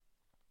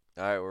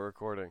All right, we're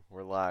recording.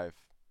 We're live.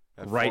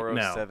 At Right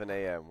now. 4:07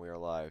 a.m. we are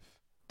live.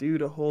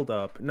 Dude, hold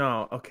up.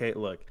 No, okay,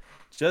 look.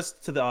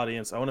 Just to the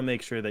audience, I want to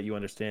make sure that you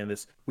understand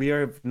this. We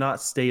have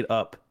not stayed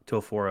up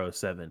till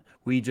 4:07.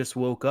 We just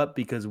woke up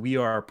because we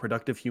are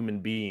productive human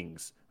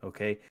beings,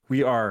 okay?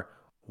 We are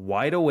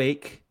wide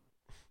awake.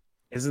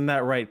 Isn't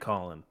that right,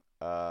 Colin?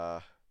 Uh,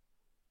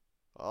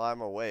 well,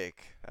 I'm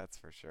awake. That's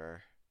for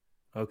sure.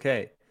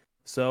 Okay.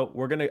 So,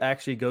 we're gonna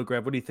actually go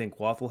grab, what do you think?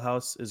 Waffle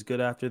House is good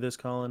after this,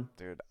 Colin?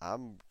 Dude,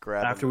 I'm After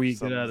grabbing we get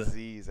some out of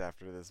Z's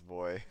after this,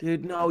 boy.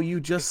 Dude, no, you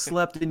just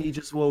slept and you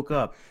just woke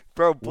up.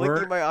 Bro,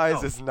 blinking We're my eyes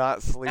no. is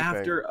not sleeping.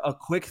 After a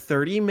quick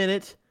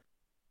 30-minute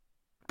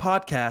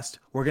podcast,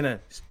 we're gonna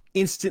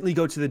instantly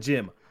go to the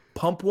gym,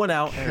 pump one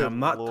out, and Good I'm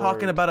not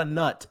talking lord. about a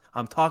nut.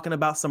 I'm talking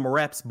about some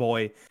reps,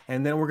 boy.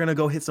 And then we're gonna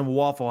go hit some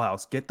Waffle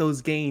House, get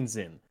those gains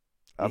in. You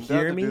I'm down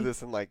hear to do me?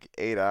 this in like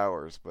 8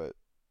 hours, but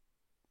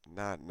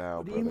not now,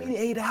 What do you mean brother.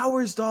 8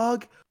 hours,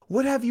 dog?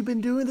 What have you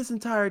been doing this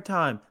entire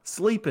time?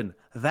 Sleeping.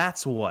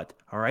 That's what.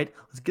 All right.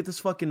 Let's get this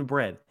fucking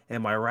bread.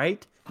 Am I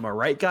right? Am I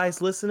right,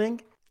 guys listening?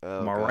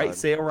 Am Oh, I right? God.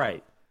 Say it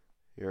right.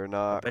 You're I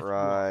not bet you are.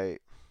 right.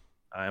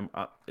 I'm.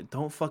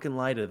 Don't fucking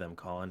lie to them,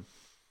 Colin.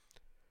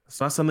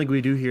 It's not something we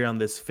do here on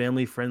this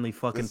family-friendly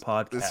fucking This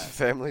podcast.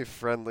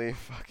 family-friendly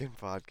fucking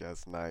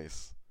podcast.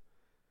 Nice.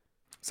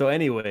 So,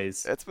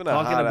 anyways, It's been a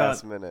talking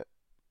hot-ass about, minute.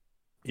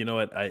 you know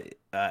what? I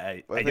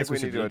I But I I think guess we we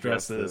need should to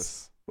address address this.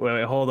 this.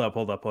 Wait, hold up,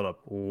 hold up, hold up.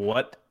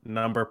 What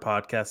number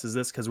podcast is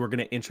this? Because we're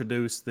gonna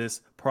introduce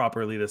this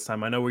properly this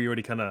time. I know we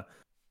already kind of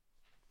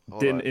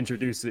Hold didn't on.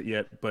 introduce it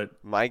yet, but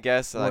My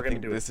guess, I we're gonna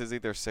think do it. this is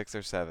either 6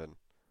 or 7.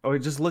 Or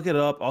just look it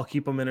up. I'll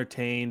keep them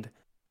entertained.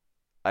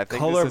 I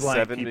think this is Colorblind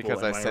 7 people,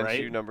 because I am I sent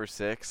you right? number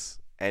 6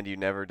 and you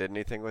never did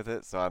anything with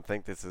it. So I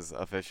think this is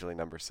officially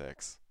number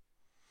 6.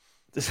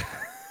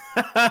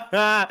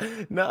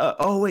 No.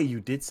 Oh wait, you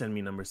did send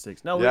me number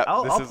six. No, Yep,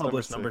 I'll this I'll is number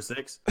publish number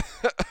 6.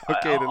 six.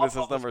 Okay, then I'll this is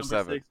publish number number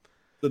 7. six.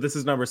 So this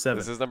is number This seven.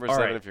 is number All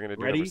 7 right. if you're going to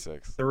do number Ready?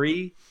 6.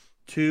 Three,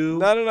 two,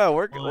 No, no, no.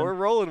 We're one.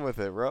 rolling with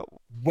it, bro.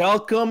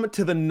 Welcome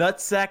to the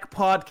Nutsack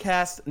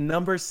Podcast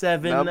number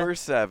seven, Number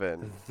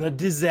 7. The The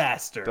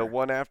Disaster.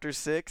 one after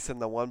 6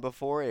 and the one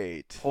before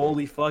 8.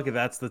 Holy fuck,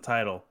 that's the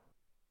title.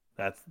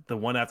 That's the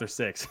one after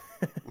six.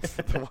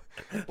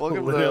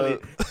 Welcome Literally,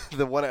 to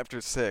the one after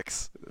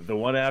 6. the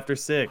one after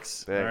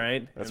six. All Dang,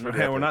 right. that's And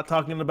pretty we're not epic.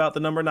 talking about the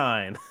number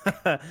nine.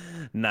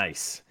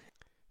 Nice.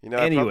 You know, I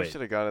probably Anyway.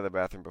 should have gone to the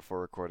bathroom before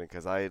recording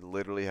because I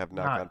literally have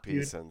not Nah, gone pee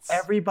dude. since.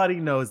 Everybody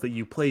knows that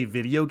you play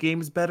video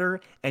games better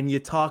and you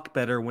talk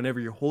better whenever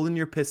you're holding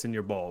your piss in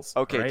your balls.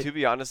 All Okay, right. to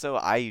be honest though,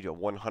 I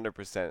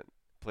 100%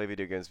 play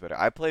video games better.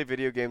 I play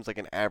video games like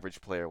an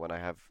average player when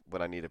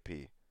I need to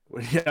pee.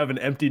 When you have an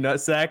empty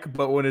nutsack,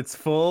 but when it's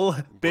full,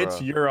 bitch,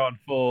 Bruh. you're on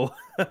full.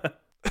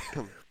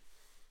 Yeah.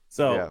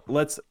 So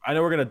I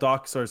know we're gonna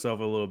dox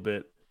ourselves a little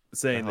bit The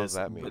saying hell does this,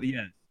 that but mean?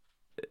 yeah,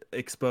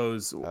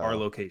 expose our Oh.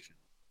 location.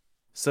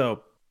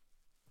 So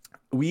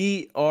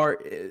we are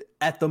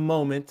at the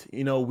moment,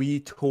 we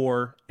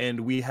tour and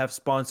we have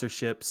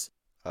sponsorships.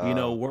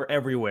 Oh. We're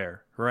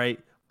everywhere, right?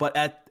 But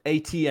at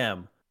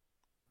ATM,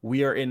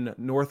 we are in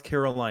North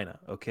Carolina,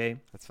 okay?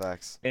 That's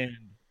facts. And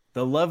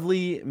the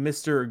lovely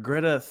Mr.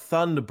 Greta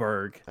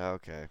Thunberg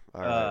Okay.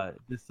 All right.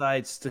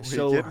 decides to We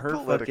show getting her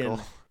political.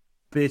 fucking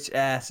bitch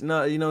ass.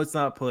 No, it's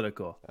not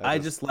political. I I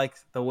just just like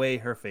the way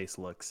her face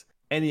looks.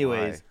 why?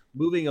 Anyways,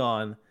 moving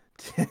on.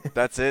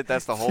 That's it?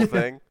 That's the whole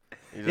thing?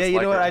 You Yeah, just you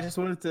know like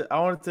what? her? I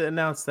wanted to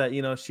announce that,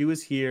 she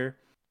was here.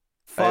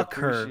 I Fuck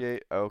her.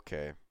 appreciate.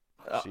 Okay.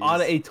 On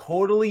She's a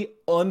totally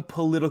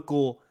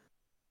unpolitical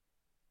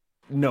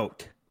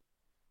note.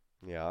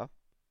 yeah.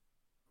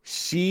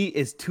 She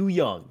is too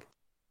young.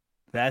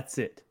 That's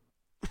it.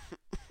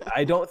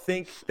 I don't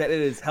think that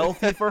it is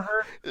healthy for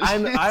her.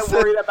 I'm She I'm said,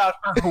 worried about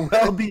her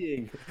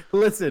well-being.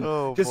 Listen,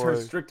 "Oh just her boy."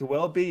 strict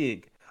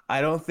well-being. I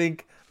don't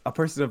think a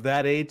person of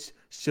that age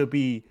should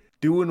be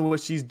doing what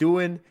she's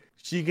doing.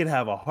 She could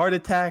have a heart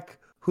attack.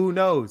 Who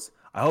knows?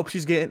 I hope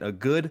she's getting a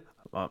good,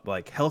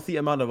 healthy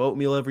amount of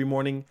oatmeal every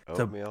morning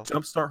to Oatmeal.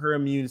 jumpstart her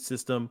immune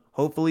system.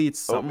 Hopefully, it's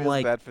something Oatmeal's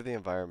like bad for the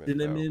environment,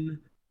 though. cinnamon.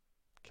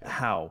 Okay.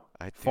 How?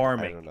 I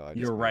Farming. don't know. I just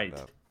You're made it right.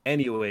 up.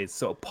 Anyways,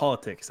 so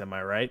politics, am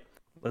I right?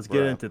 Let's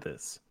get Bruh. into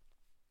this.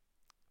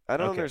 I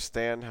don't Okay.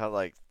 understand how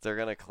like they're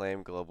gonna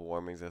claim global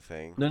warming's a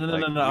thing. No, no, no,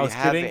 Like no, no. I we was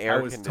have kidding. I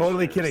air was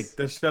totally kidding.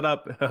 conditioners. Just shut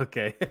up.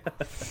 Okay.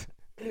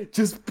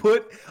 Just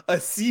put a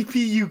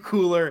CPU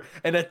cooler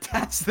and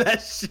attach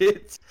that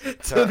shit to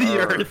To the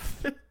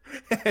Earth.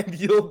 earth, and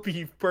you'll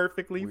be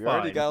perfectly We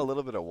already fine. got a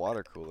little bit of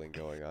water cooling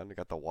going on. We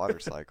got the water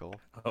cycle.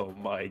 Oh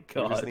my We just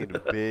god.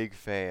 need big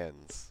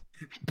fans.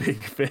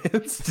 Big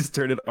fans. Just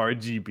turn it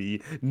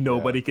RGB. Yeah.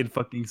 Nobody can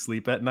fucking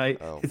sleep at night.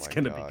 Oh It's my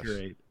gonna be gosh.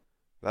 great.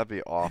 That'd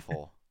be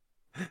awful.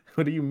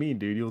 What do you mean,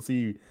 dude? You'll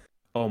see.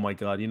 Oh my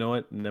God. You know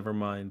what? Never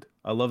mind.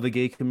 I love the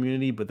gay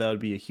community, but that would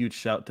be a huge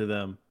shout to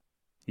them.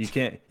 You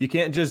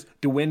can't just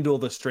dwindle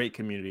the straight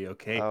community,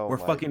 okay? Oh We're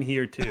my. fucking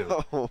here too,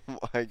 Oh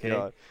my okay?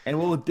 god. And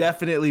we'll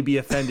definitely be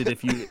offended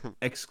if you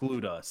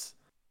exclude us.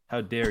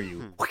 How dare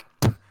you?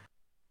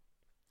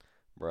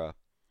 Bruh.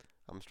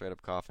 I'm straight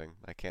up coughing.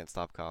 I can't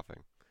stop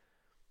coughing.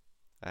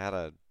 I had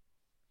a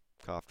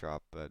cough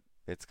drop, but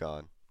it's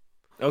gone.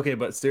 Okay,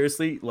 but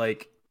seriously,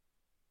 like,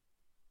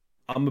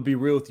 I'm gonna be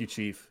real with you,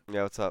 Chief.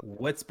 Yeah, what's up?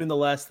 What's been the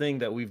last thing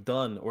that we've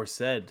done or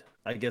said,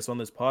 I guess, on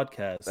this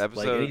podcast? Like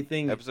Episode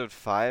anything. episode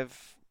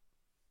 5,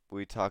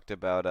 we talked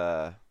about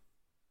hold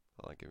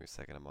on, give me a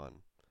second. I'm on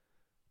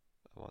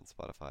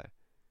Spotify.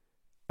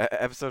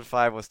 Episode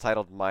 5 was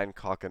titled Mine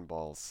Cock and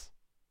Balls.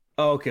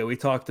 Oh, okay, we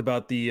talked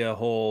about the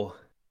whole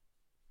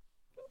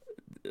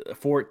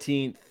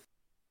 14th,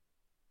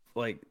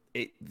 like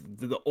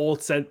the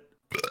old scent.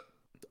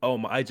 Oh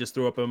my! I just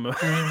threw up in my,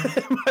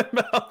 in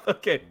my mouth.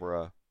 Okay.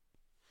 Bruh.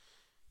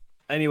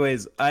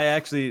 Anyways, I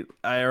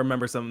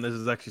remember something. This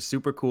is actually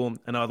super cool,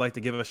 and I would like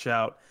to give a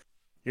shout.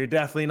 You're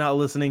definitely not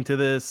listening to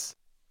this,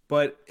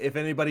 but if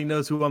anybody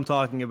knows who I'm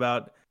talking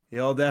about,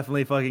 you'll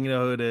definitely fucking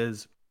know who it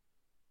is.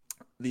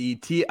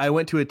 I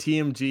went to a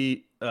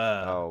TMG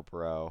Oh,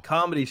 bro.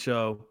 comedy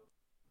show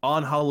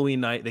on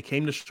Halloween night. They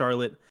came to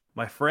Charlotte.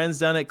 My friends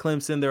down at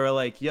Clemson, they were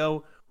like,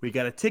 "Yo, we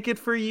got a ticket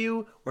for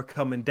you. We're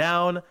coming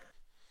down.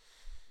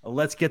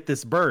 Let's get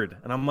this bird."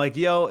 And I'm like,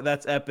 "Yo,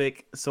 that's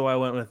epic." So I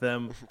went with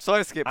them. So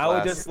I skipped I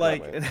would class just that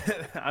like, way.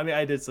 I mean,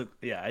 I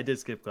did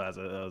skip class.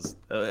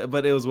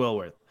 But it was well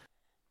worth.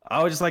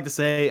 I would just like to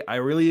say I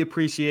really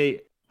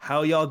appreciate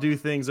how y'all do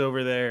things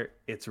over there.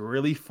 It's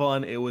really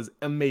fun. It was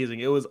amazing.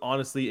 It was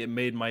honestly, it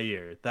made my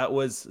year. That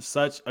was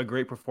such a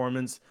great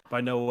performance by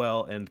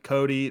Noel and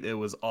Cody. It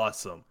was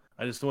awesome.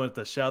 I just wanted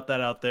to shout that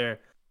out there.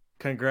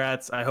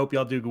 Congrats. I hope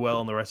y'all do well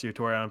on the rest of your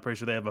tour. I'm pretty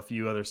sure they have a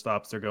few other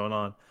stops they're going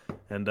on.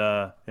 And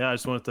yeah, I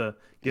just wanted to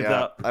give Yeah,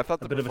 that I thought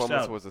a the bit of a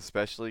performance shout. was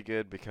especially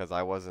good because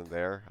I wasn't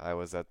there. I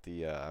was at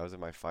the I was in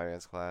my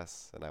finance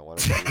class and I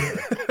wanted to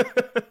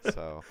be there.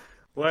 So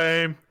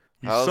Lame.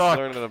 You I was suck.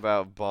 learning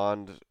about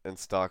bond and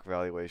stock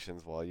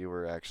valuations while you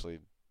were actually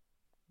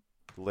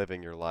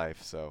living your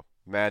life. So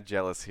mad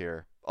jealous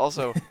here.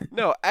 Also,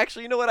 no,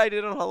 actually, you know what I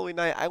did on Halloween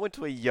night? I went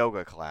to a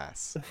yoga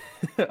class.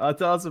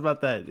 Tell us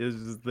about that. It was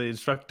just the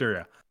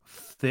instructor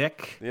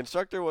thick, The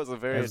instructor was a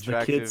very as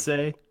the kids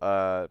attractive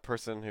say.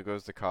 person who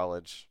goes to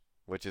college,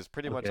 which is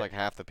pretty much Okay, like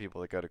half the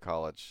people that go to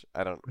college.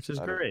 I don't, which is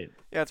I don't. great.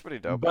 Yeah, it's pretty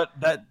dope. But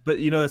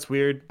you know that's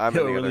weird. I'm It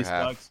in the other really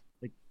half. sucks.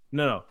 Like,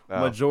 no, Oh,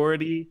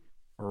 majority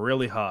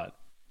really hot.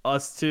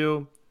 Us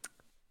two,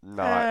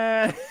 not.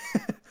 eh,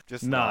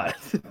 Just not.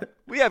 not.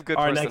 We have good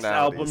Our next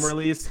album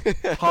personalities.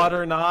 release, hot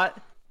or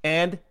not,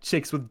 and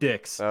chicks with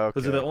dicks. Those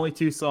are the Okay. only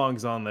two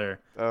songs on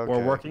there. We're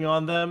Okay. working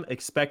on them.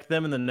 Expect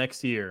them in the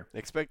next year.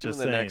 Expect you in Just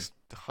the saying. next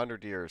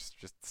 100 years,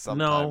 just sometime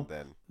No,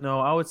 then. no,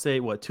 I would say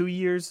what 2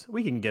 years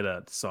we can get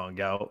a song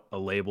out, a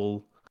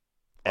label,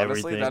 Honestly,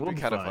 everything. that'd We'll be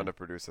be kind of fun fine. to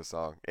produce a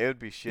song. It would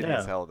be shitty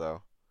as Yeah. hell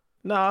though.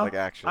 No, Like I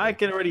actually.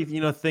 can already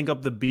think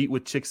up the beat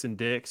with chicks and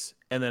dicks,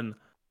 and then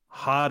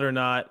hot or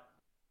not.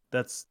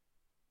 That's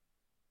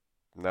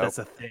Nope. that's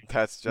a thing.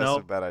 That's just a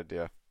No. bad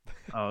idea.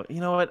 Oh, you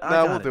know what? I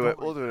No, we'll got it. do Don't it.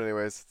 We'll worry. do it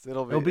anyways.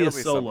 It'll be It'll be a it'll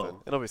be something.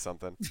 solo. It'll be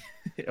something.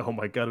 Oh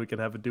my god, we could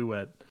have a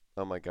duet.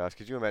 Oh my gosh,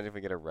 could you imagine if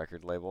we get a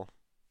record label?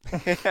 We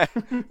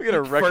get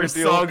a record First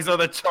deal. songs on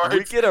the We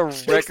charts. get a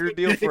Chicks record with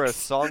deal for a dicks.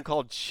 song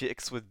called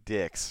Chicks with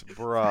Dicks.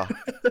 Bruh.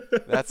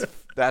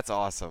 That's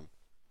awesome.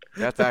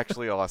 That's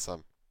actually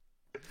awesome.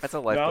 That's a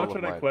life Now I'm goal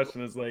of trying to mine.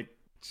 question is like,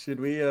 should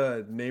we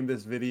name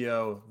this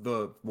video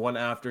the one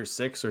after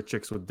six or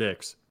chicks with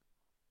dicks?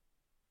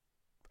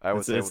 I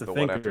would say It's a the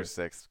one after thinker.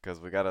 6 because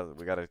we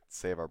gotta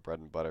save our bread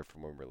and butter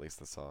from when we release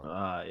the song.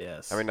 Ah, I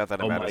yes. mean, not that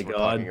it Oh matters. my We're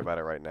talking god. about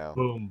it right now.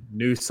 Boom.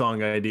 New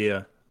song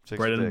idea. Chicks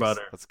Bread with and dicks.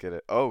 butter. Let's get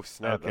it. Oh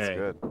snap, that's Okay.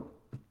 good.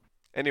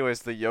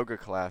 Anyways, the yoga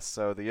class.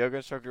 So the yoga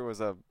instructor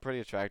was a pretty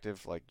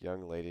attractive, like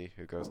young lady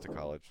who goes to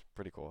college.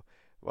 Pretty cool.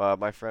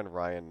 My friend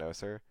Ryan knows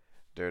her.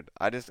 Dude,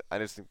 I just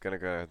gonna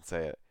go ahead and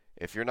say it.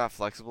 If you're not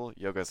flexible,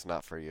 yoga's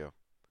not for you.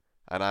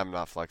 And I'm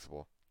not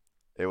flexible.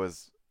 It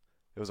was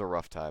it was a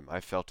rough time.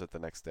 I felt it the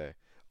next day.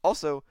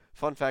 Also,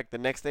 fun fact, the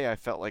next day I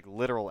felt like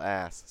literal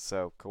ass.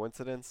 So,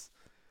 coincidence?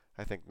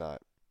 I think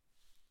not.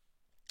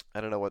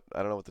 I don't know what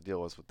the deal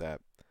was with that.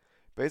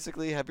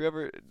 Basically, have you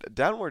ever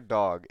downward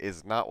dog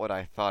is not what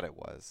I thought it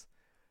was.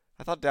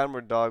 I thought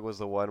downward dog was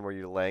the one where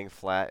you're laying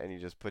flat and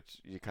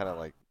you kind of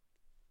like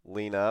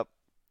lean up.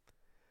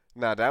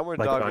 Nah, downward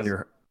Like dog on is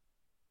your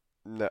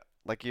no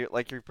like you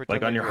like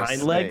pretend on like your you're a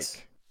hind legs?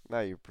 snake.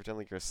 No, you pretend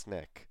like you're a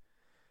snake.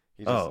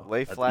 You just Oh,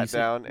 lay you flat said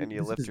down and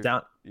this is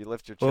down. you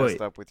lift your Wait, chest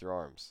wait. up with your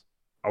arms.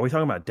 Are we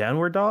talking about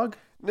downward dog?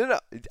 No, no,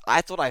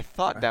 that's what I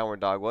thought downward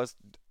dog was.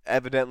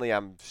 Evidently,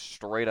 I'm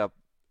straight up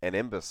an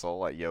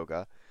imbecile at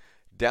yoga.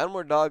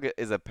 Downward dog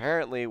is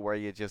apparently where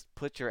you just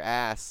put your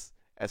ass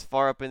as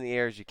far up in the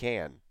air as you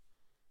can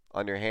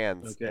on your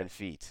hands Okay. and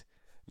feet.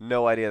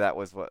 No idea that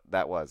was what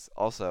that was.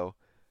 Also,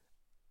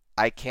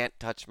 I can't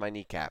touch my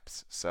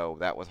kneecaps, so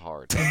that was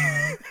hard.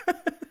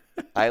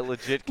 I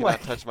legit cannot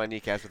Like, touch my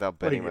kneecaps without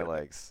what are bending my you?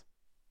 legs.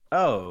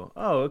 Oh,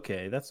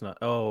 okay. That's not.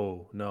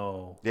 Oh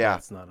no, Yeah,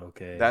 that's not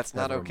okay. that's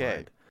not Never okay.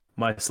 mind.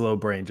 My slow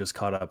brain just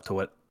caught up to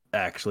what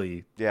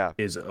actually Yeah.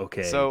 is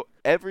okay. So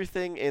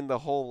everything in the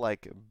whole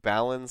like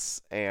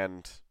balance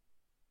and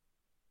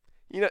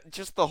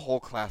just the whole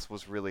class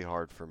was really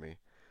hard for me.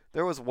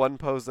 There was one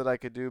pose that I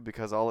could do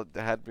because all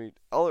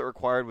it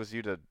required was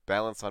you to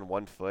balance on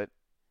one foot,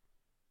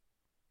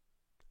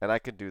 and I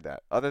could do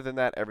that. Other than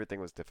that, everything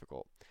was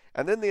difficult.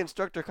 And then the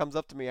instructor comes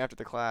up to me after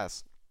the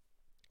class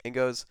and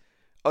goes,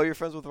 "Oh, you're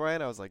friends with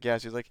Ryan?" I was like, "Yeah."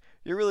 She's like,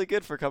 "You're really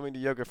good for coming to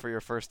yoga for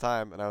your first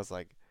time." And I was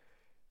like,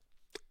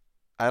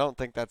 "I don't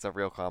think that's a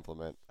real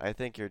compliment. I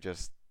think you're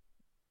just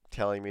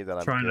telling me that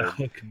I'm Trying to good.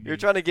 hook You're me.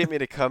 trying to get me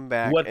to come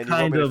back, What and you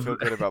want kind me to of feel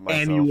good about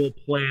myself." annual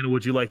plan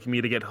would you like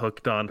me to get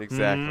hooked on? Hmm?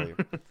 Exactly.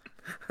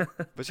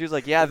 But she was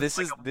like, "Yeah, Is this this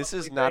like is a this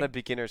is monthly not a thing?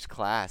 beginner's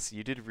class.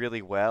 You did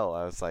really well."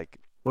 I was like,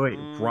 Wait,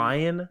 mm.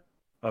 Ryan?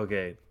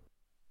 Okay.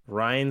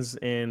 Ryan's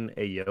in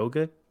a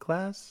yoga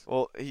class?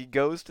 Well, he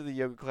goes to the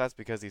yoga class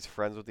because he's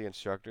friends with the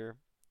instructor.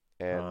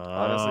 And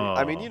honestly,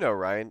 I mean, Oh,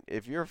 Ryan,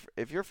 if you're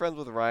friends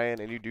with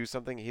Ryan and you do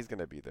something, he's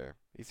gonna be there.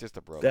 He's just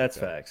a bro like that's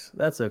that. facts.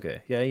 That's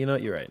okay. Yeah, you know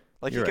what? You're right.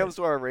 Like he You're right. comes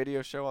to our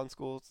radio show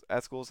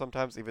at school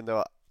sometimes, even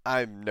though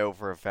I know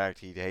for a fact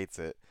he hates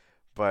it.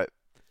 But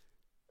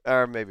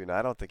or maybe not.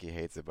 I don't think he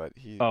hates it, but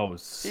Oh, he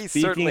certainly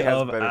speaking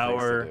has of better things to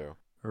our do.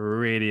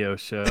 radio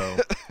show,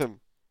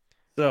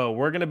 so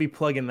we're gonna be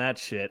plugging that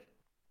shit,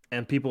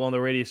 and people on the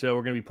radio show,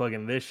 we're gonna be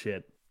plugging this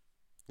shit.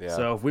 Yeah.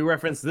 So if we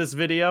reference this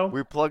video,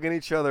 We plugging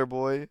each other,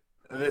 boy.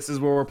 this is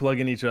where we're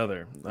plugging each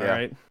other. All Yeah.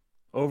 right.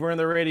 Over in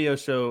the radio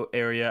show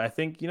area, I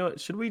think,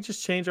 should we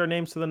just change our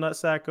names to the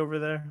nutsack over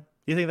there?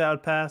 You think that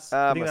would pass? You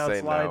I'm think gonna that would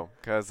say slide? no,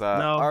 because No.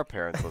 our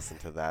parents listen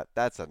to that.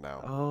 That's a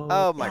no. Oh,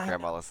 Oh, my yeah.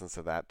 grandma listens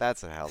to that.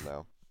 That's a hell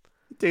no.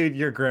 Dude,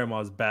 your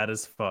grandma's bad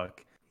as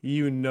fuck.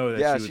 You know that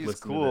Yeah, she would she's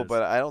listen to cool, this.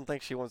 but I don't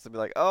think she wants to be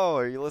like, "Oh,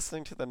 are you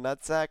listening to the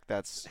nutsack?"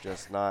 That's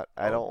just not.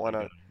 I Oh don't my want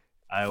god. to.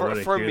 I For want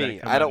to for hear that me,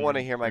 come I out don't of want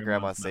your to hear my grandma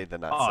grandma's say mouth.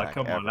 the Oh, nutsack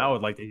come on. I ever.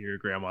 would like to hear your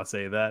grandma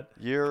say that.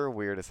 You're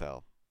weird as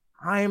hell.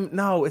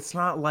 No, it's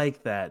not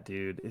like that,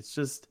 dude. It's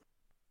just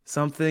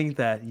something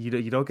that you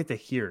don't get to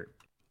hear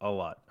a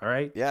lot, all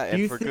right? Yeah, Do and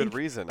you for good think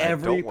reason. I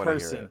every don't want to hear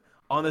it. person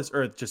on this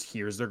earth just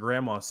hears their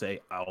grandma say,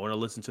 "I want to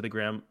listen to the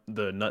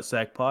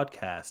Nutsack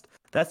podcast"?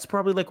 That's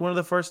probably like one of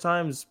the first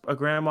times a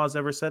grandma's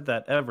ever said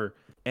that ever,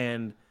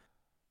 and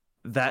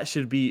that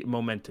should be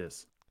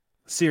momentous.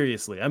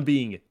 Seriously, I'm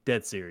being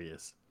dead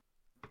serious.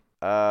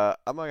 I'm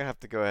gonna have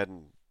to go ahead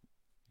and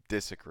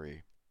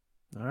disagree.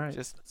 All right,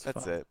 Just that's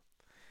that's fine. it.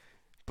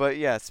 But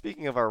yeah,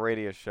 speaking of our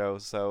radio show,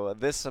 so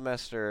this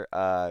semester,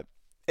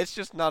 it's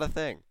just not a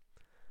thing.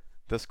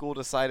 The school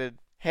decided,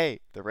 hey,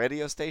 the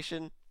radio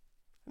station,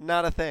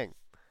 not a thing.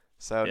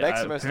 So Yeah,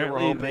 next semester, we're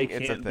apparently they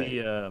hoping it's a can't thing.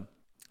 be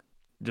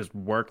just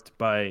worked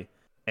by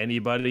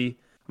anybody.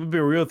 I'm gonna be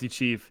real with you,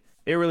 Chief.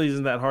 It really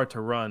isn't that hard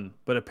to run,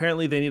 but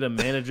apparently they need a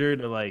manager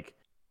to like,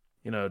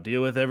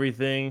 deal with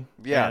everything.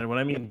 Yeah, And when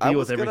I mean I deal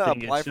with was gonna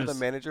everything, apply it's for the just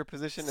manager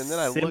position, and then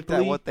I looked at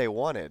simply what they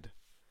wanted.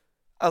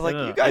 I was like, no,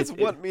 you no, no. guys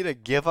want me to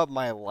give up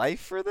my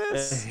life for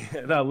this?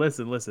 No,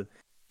 listen.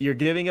 You're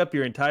giving up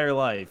your entire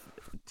life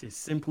to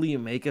simply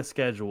make a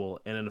schedule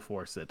and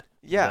enforce it.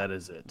 Yeah. That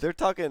is it. They're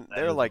talking, That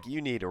they're is like, all.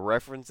 you need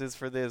references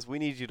for this. We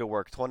need you to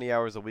work 20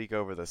 hours a week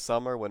over the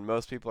summer when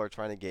most people are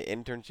trying to get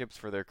internships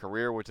for their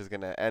career, which is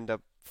going to end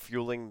up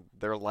fueling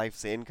their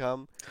life's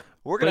income.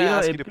 We're But going to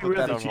ask you to it'd be put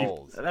that really on cheap.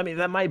 hold. I mean,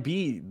 that might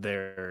be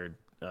their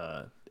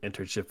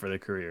internship for their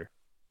career.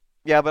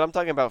 Yeah, but I'm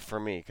talking about for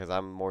me because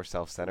I'm more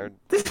self-centered.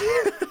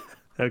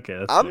 Okay,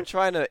 that's I'm fair.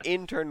 trying to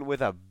intern with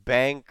a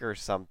bank or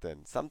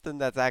something. Something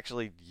that's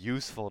actually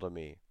useful to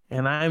me.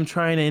 And I'm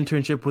trying to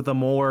internship with a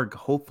morgue.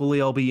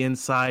 Hopefully, I'll be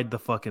inside the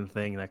fucking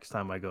thing next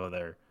time I go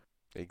there.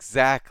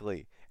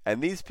 Exactly.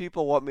 And these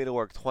people want me to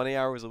work 20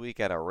 hours a week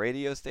at a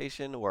radio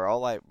station where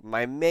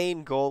my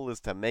main goal is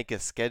to make a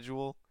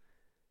schedule.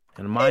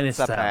 And mine It's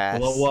is a to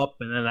blow pass. up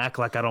and then act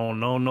like I don't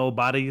know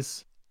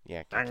nobodies.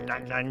 Yeah. Nang,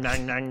 nang, nang,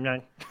 nang, nang,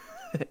 nang.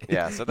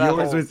 Yeah, so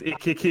Yours was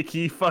icky,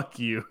 icky, fuck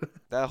you.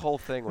 that whole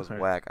thing was All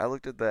right. whack. I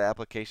looked at the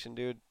application,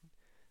 dude.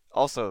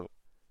 Also,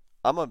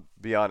 I'm gonna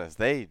be honest.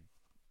 They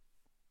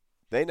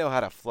know how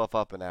to fluff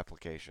up an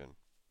application.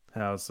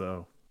 How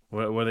so?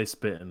 What are they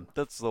spitting?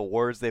 That's the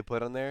words they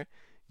put on there.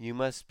 You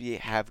must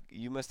have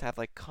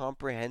like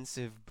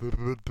comprehensive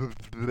like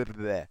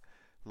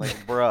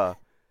bruh.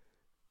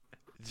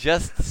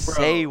 Just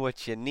say Bro,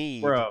 what you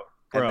need bro,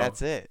 and bro.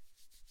 that's it.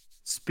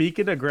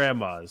 Speaking of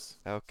grandmas,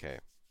 Okay.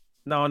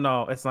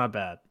 no, it's not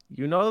bad.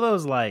 You know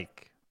those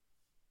like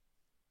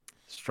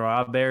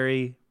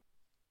strawberry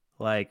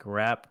like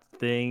wrapped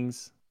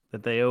things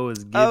that they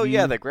always Oh give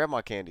yeah, you? the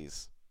grandma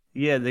candies.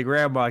 Yeah, the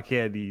grandma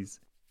candies.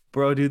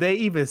 Bro, do they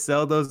even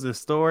sell those in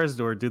stores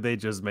or do they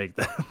just make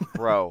them?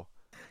 Bro,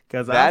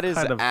 Because I'm that is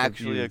kind of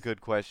actually a confused.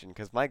 good question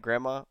cuz my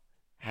grandma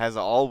has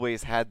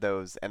always had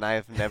those and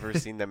I've never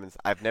seen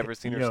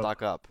her Yo,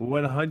 stock up.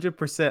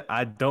 100%,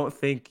 I don't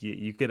think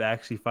you could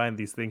actually find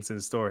these things in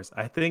stores.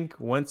 I think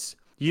once,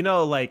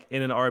 like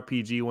in an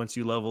RPG, once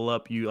you level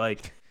up, you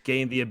like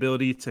gain the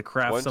ability to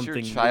craft Once your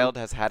something new. child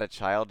has had a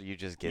child, you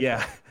just get Yeah,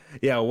 them.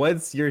 yeah.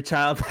 Once your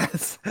child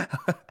has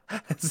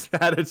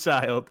had a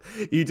child,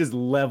 you just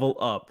level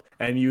up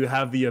and you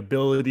have the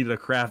ability to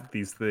craft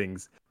these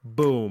things.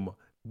 Boom,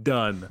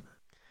 done.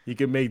 You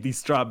can make these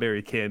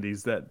strawberry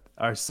candies that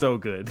are so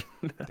good.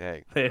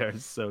 Dang, They are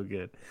so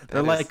good.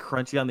 They're that like is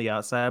crunchy on the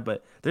outside,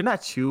 but they're not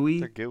they're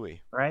chewy,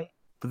 gooey. right?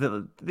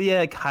 But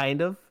yeah,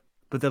 kind of.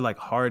 But they're like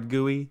hard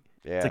gooey.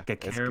 It's Yeah, like a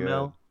it's good.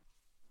 caramel,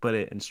 but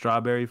it in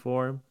strawberry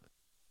form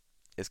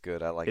It's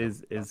good. I like them.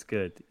 is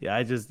good. Yeah,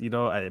 I just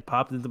it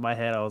popped into my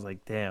head. I was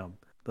like, damn,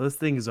 those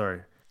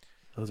are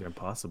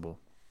impossible.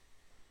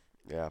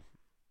 Yeah.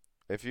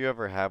 If you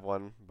ever have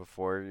one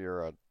before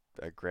you're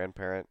a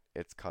grandparent,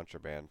 it's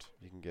contraband.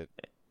 You can get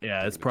Yeah,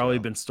 it's taken to probably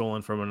jail. been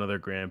stolen from another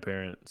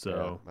grandparent. Yeah,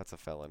 So that's a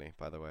felony,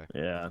 by the way.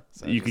 yeah,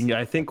 So you can. just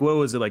I think what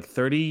was it like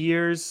 30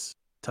 years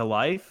to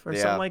life or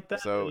something yeah. like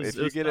that? So It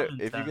was kind of if you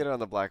get intense. it on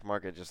the black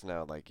market just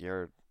now, like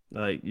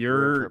Like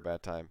you're in for a you're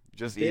bad time.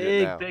 Just eat it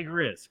big, now. big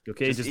risk.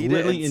 Okay, Just just eat it and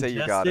literally say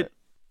you ingest got it. it,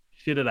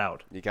 shit it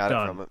out. You got it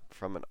Done.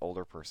 from an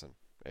older person.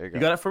 There you You go.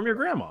 got it from your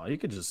grandma. You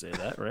could just say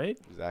that, right?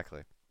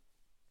 Exactly.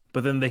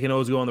 But then they can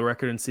always go on the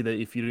record and see that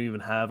if you don't even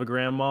have a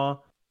grandma,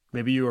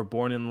 maybe you were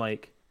born in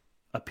like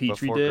a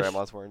petri Before dish.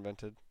 grandmas were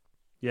invented.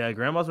 Yeah,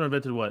 grandmas were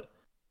invented what?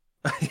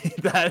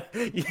 That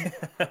yeah,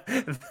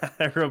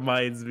 that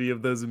reminds me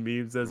of those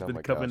memes that's Oh been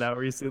my coming gosh. out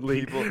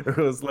recently. People It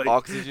was like,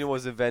 Oxygen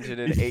was invented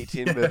in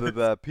 18 blah, blah, yes.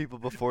 blah. People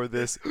before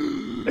this.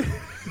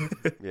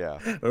 Yeah.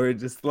 Or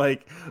just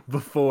like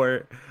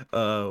before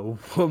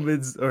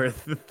women's or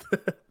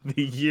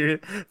the year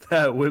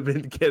that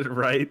women get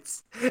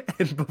rights,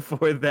 and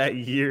before that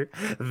year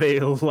they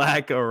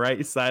lack a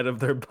right side of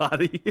their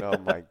body. Oh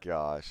my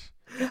gosh.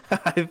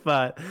 I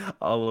thought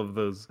all of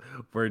those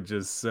were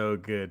just so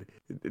good.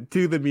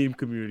 To the meme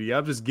community,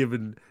 I'm just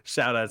giving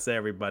shout outs to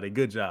everybody.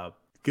 Good job.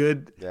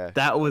 Good. Yeah.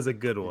 That was a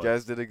good You one.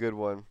 guys did a good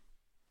one.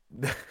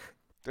 There's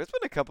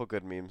been a couple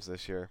good memes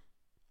this year.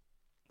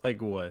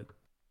 Like what?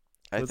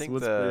 I think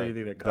What's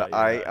anything that the caught your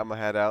eye? I'm a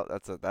head out.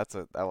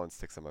 That one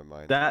sticks in my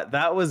mind.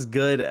 That was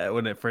good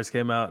when it first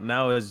came out.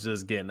 Now it's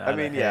just getting I out of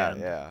mean, yeah,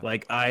 hand. yeah.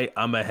 Like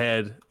I'm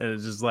ahead, and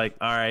it's just like,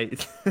 all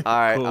right, All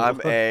right, cool.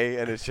 I'm A,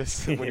 and it's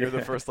just when you're the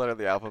Yeah. first letter of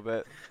the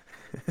alphabet.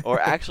 Or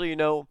actually,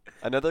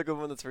 another good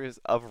one that's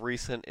of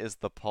recent is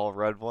the Paul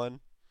Rudd one.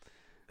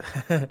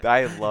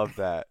 I love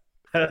that.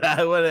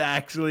 That one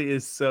actually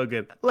is so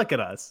good. Look at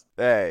us.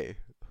 Hey,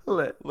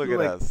 Look, look at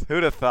look. us.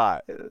 Who'd have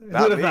thought? Who'd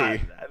Not have thought?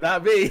 me.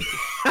 Not me.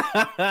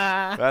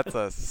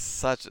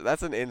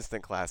 That's an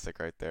instant classic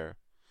right there.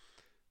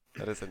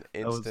 That is an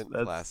instant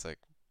That's classic.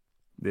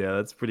 yeah,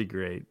 that's pretty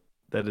great.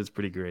 That is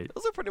pretty great.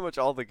 Those are pretty much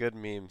all the good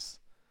memes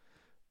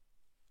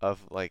of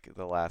like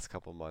the last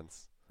couple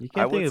months. You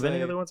I can't think would of any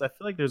say other ones? I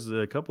feel like there's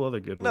a couple other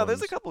good no, there's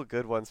a ones. couple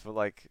good ones, but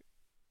like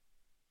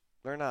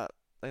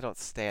they don't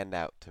stand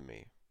out to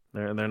me.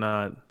 They're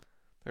not.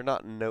 They're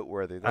not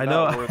noteworthy. They're I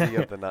know. not worthy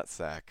of the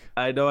nutsack.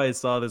 I know. I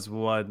saw this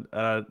one.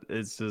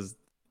 It's just,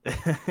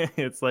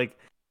 it's like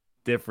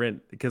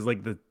different because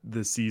like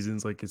the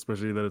seasons, like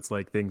especially that it's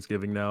like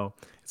Thanksgiving now.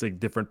 It's like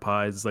different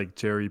pies. It's like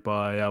cherry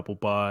pie, apple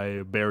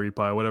pie, berry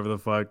pie, whatever the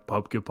fuck,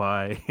 pumpkin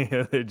pie.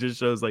 It just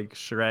shows like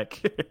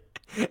Shrek.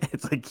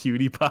 It's like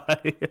cutie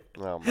pie.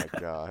 Oh my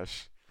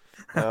gosh.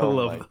 I Oh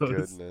my love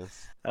those.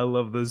 goodness. I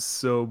love those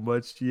so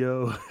much,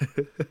 yo.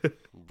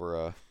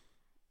 Bruh.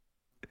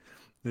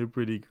 They're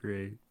pretty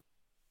great.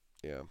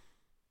 Yeah.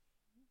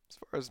 As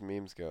far as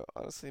memes go,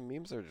 honestly,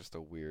 memes are just a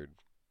weird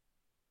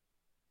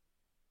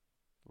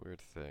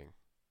thing.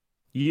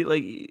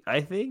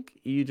 I think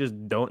you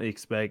just don't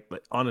expect,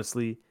 like,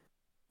 honestly,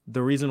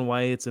 the reason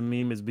why it's a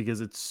meme is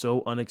because it's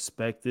so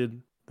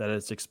unexpected that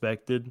it's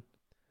expected.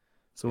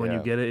 So when you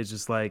Yeah. get it, it's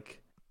just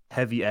like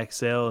heavy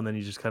exhale, and then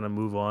you just kind of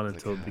move on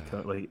It's like,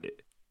 until it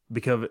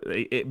becomes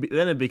like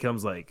then it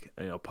becomes like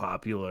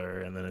popular,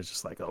 and then it's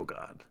just like, oh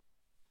god,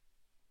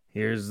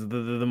 here's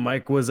the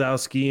Mike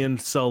Wazowski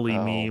and Sully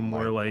oh meme my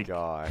where like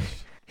gosh.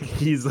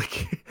 he's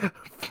like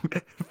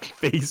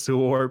face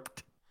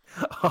warped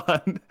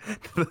on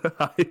the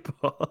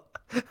eyeball.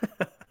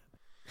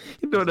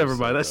 Those are Never so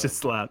mind. That shit dumb.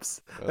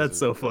 slaps. That's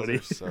so Those funny.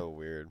 are so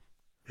weird.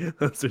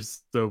 Those are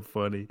so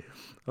funny.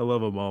 I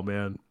love them all,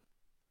 man.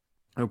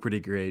 They're pretty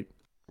great.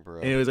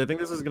 Bruh. Anyways, I think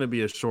this is gonna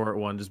be a short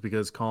one, just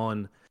because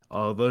Colin,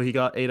 although he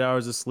got 8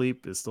 hours of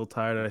sleep, is still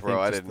tired. I Bro, think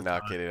I just did the not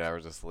time. get 8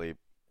 hours of sleep.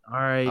 All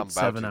right, I'm about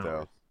 7 to hours.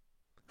 though.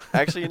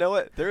 Actually, you know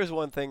what? There is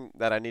one thing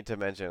that I need to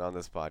mention on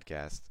this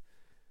podcast.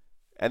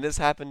 And this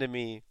happened to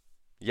me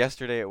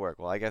yesterday at work.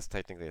 Well, I guess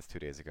technically it's 2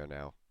 days ago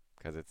now,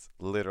 because it's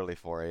literally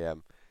 4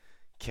 a.m.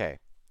 Okay.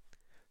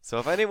 So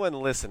if anyone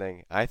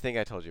listening, I think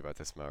I told you about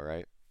this, Mo,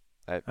 right?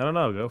 I don't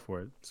know. Go for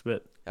it.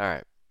 Spit. All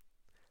right.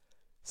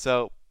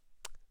 So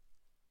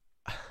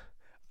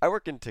I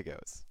work in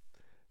to-goes.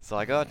 So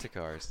I go out to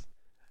cars.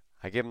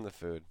 I give them the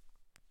food.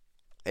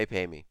 They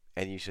pay me,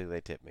 and usually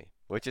they tip me,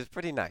 which is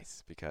pretty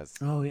nice because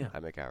Oh yeah. I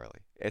make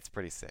hourly. It's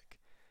pretty sick.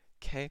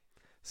 Okay.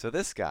 So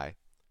this guy,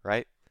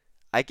 right?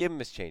 I give him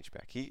his change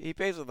back. He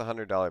pays with a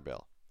 $100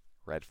 bill.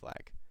 Red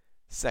flag.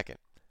 Second,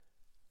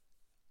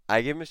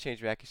 I give him his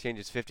change back. He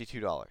changes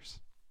 $52.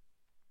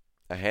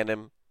 I hand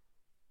him,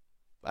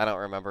 I don't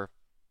remember,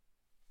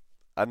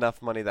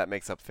 enough money that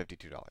makes up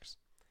 $52.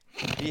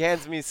 He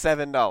hands me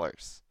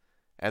 $7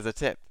 as a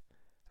tip.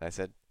 And I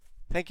said,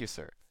 Thank you,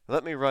 sir.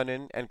 Let me run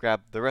in and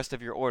grab the rest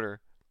of your order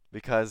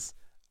because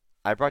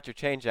I brought your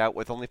change out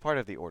with only part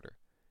of the order.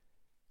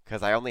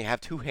 Because I only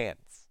have two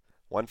hands,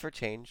 one for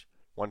change,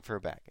 one for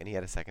a bag. And he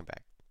had a second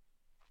bag.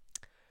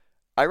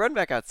 I run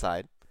back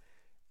outside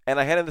and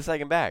I hand him the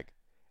second bag.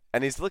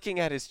 And he's looking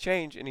at his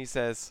change and he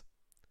says,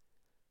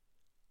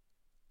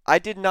 I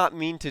did not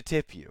mean to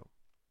tip you.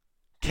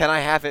 Can I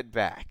have it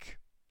back?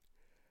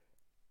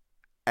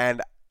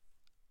 And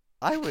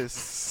I was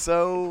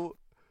so.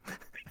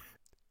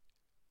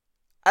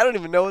 I don't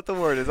even know what the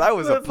word is. I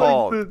was That's like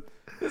appalled. the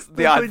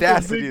The that's like the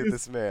audacity of biggest.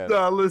 this man.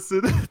 Nah,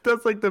 listen,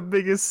 that's like the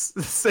biggest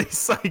say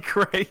psych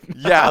right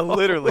Yeah, now.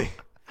 literally.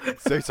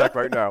 Say psych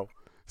right now.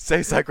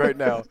 Say psych right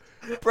now.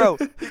 Bro,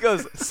 he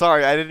goes,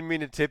 sorry, I didn't mean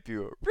to tip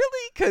you.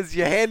 Really? Because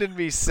you handed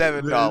me There's,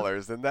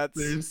 $7, and that's.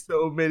 there's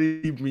so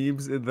many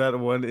memes in that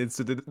one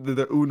incident.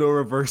 The Uno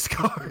reverse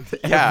card.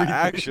 Yeah, Everything.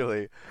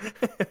 actually.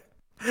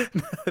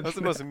 That was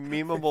the most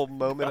memeable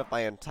moment of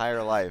my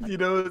entire life. You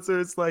know, so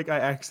it's like I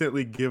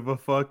accidentally give a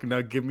fuck.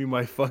 Now give me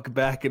my fuck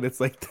back, and it's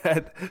like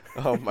that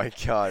Oh my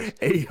gosh.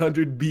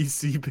 800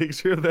 BC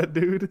picture of that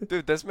dude.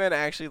 Dude, this man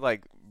actually,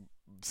 like,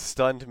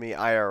 stunned me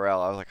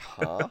IRL. I was like,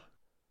 huh?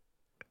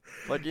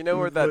 Like, you know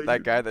where It's that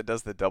like, guy that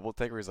does the double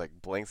take where he's like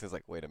blinks and he's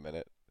like, wait a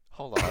minute.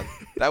 Hold on.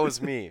 That was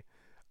me.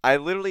 I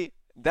literally,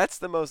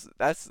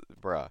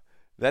 bruh,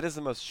 that is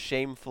the most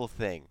shameful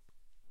thing.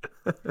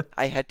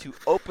 I had to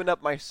open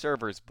up my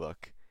server's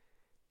book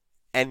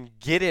and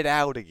get it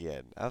out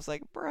again. I was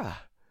like, bruh,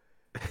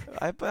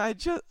 I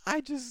just,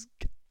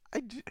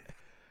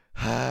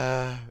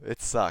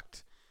 it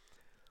sucked.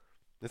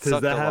 It does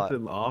sucked that a lot.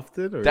 happen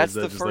often, or is That's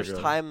that the just like first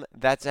a? time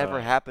that's ever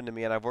Uh, happened to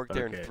me, and I've worked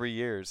there in okay. 3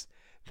 years.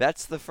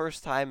 That's the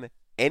first time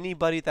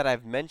anybody that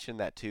I've mentioned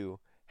that to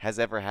has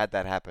ever had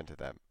that happen to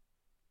them.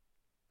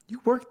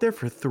 You worked there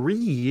for 3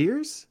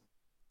 years?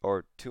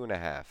 Or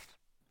 2.5.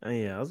 Oh,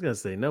 yeah, I was gonna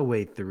say no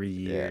way, three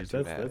Yeah, years. two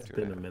and a half, That's two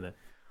and a been a half. minute.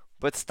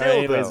 But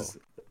still, though, Anyways,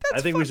 I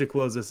that's think we fuck. should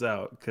close this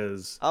out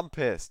because I'm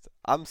pissed.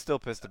 I'm still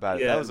pissed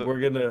about it. yeah, we're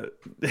gonna.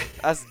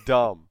 That's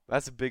dumb.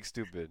 That's a big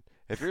stupid.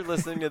 If you're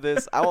listening to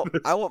this, I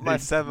This want my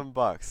big $7.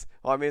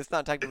 Well, I mean, it's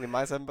not technically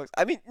my $7.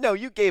 I mean, no,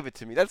 you gave it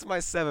to me. That's my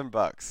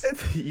 $7.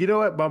 You know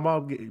what? My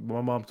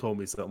mom told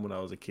me something when I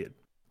was a kid.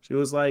 She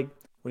was like,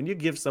 when you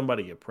give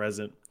somebody a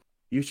present,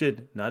 you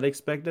should not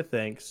expect a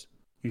thanks.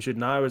 You should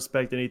not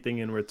expect anything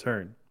in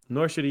return,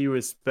 nor should you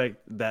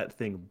expect that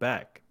thing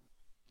back.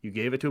 You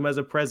gave it to them as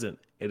a present.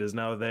 It is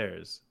now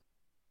theirs.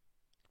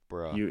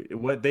 Bruh. You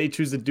what they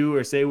choose to do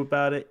or say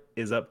about it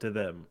is up to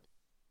them.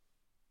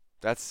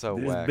 That's so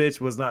This whack. bitch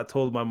was not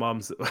told my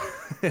mom's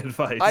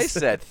I advice.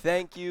 said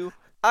thank you.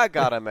 I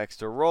got him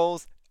extra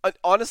rolls.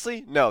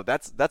 Honestly, no,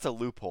 that's a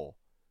loophole.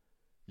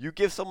 You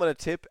give someone a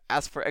tip,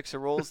 ask for extra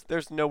rolls.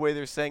 There's no way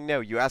they're saying no.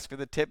 You ask for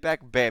the tip back,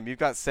 bam, you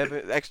got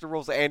 7 extra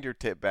rolls and your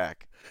tip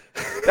back.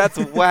 That's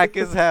whack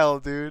as hell,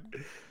 dude.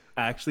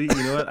 Actually,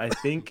 you know what? I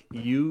think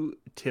you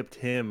tipped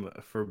him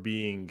for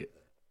being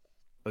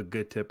a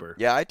good tipper.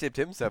 Yeah, I tipped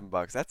him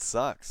 $7. That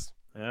sucks.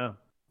 Yeah.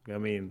 I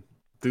mean,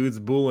 dude's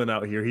bulling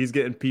out here. He's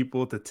getting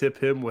people to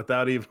tip him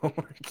without even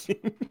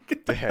working.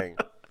 Dang.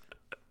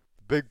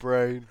 Big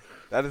brain.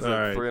 That is All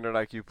a right. 300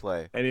 IQ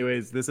play.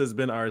 Anyways, this has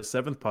been our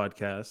seventh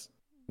podcast.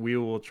 We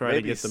will try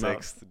to Maybe get them out.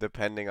 6th,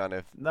 depending on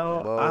if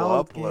No, Mo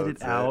I'll get uploads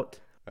it out.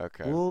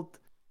 Okay. We'll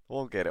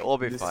We'll get it. We'll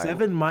be the fine.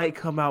 7 might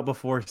come out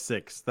before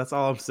 6. That's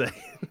all I'm saying.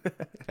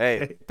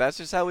 Hey, Okay? that's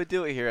just how we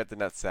do it here at the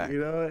Nutsack. You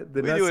know what?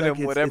 The We do it nutsack,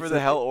 in whatever the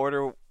hell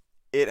order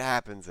it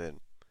happens in.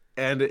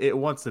 and it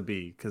wants to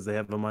be because they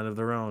have a mind of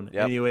their own.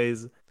 Yep.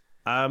 Anyways,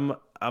 I'm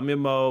your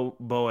Mo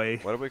boy.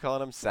 What are we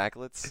calling them?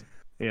 Sacklets?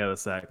 Yeah, the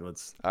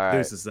Sacklets. All right.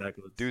 Deuces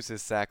Sacklets.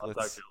 Deuces I'll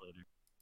talk Sacklets. to you later.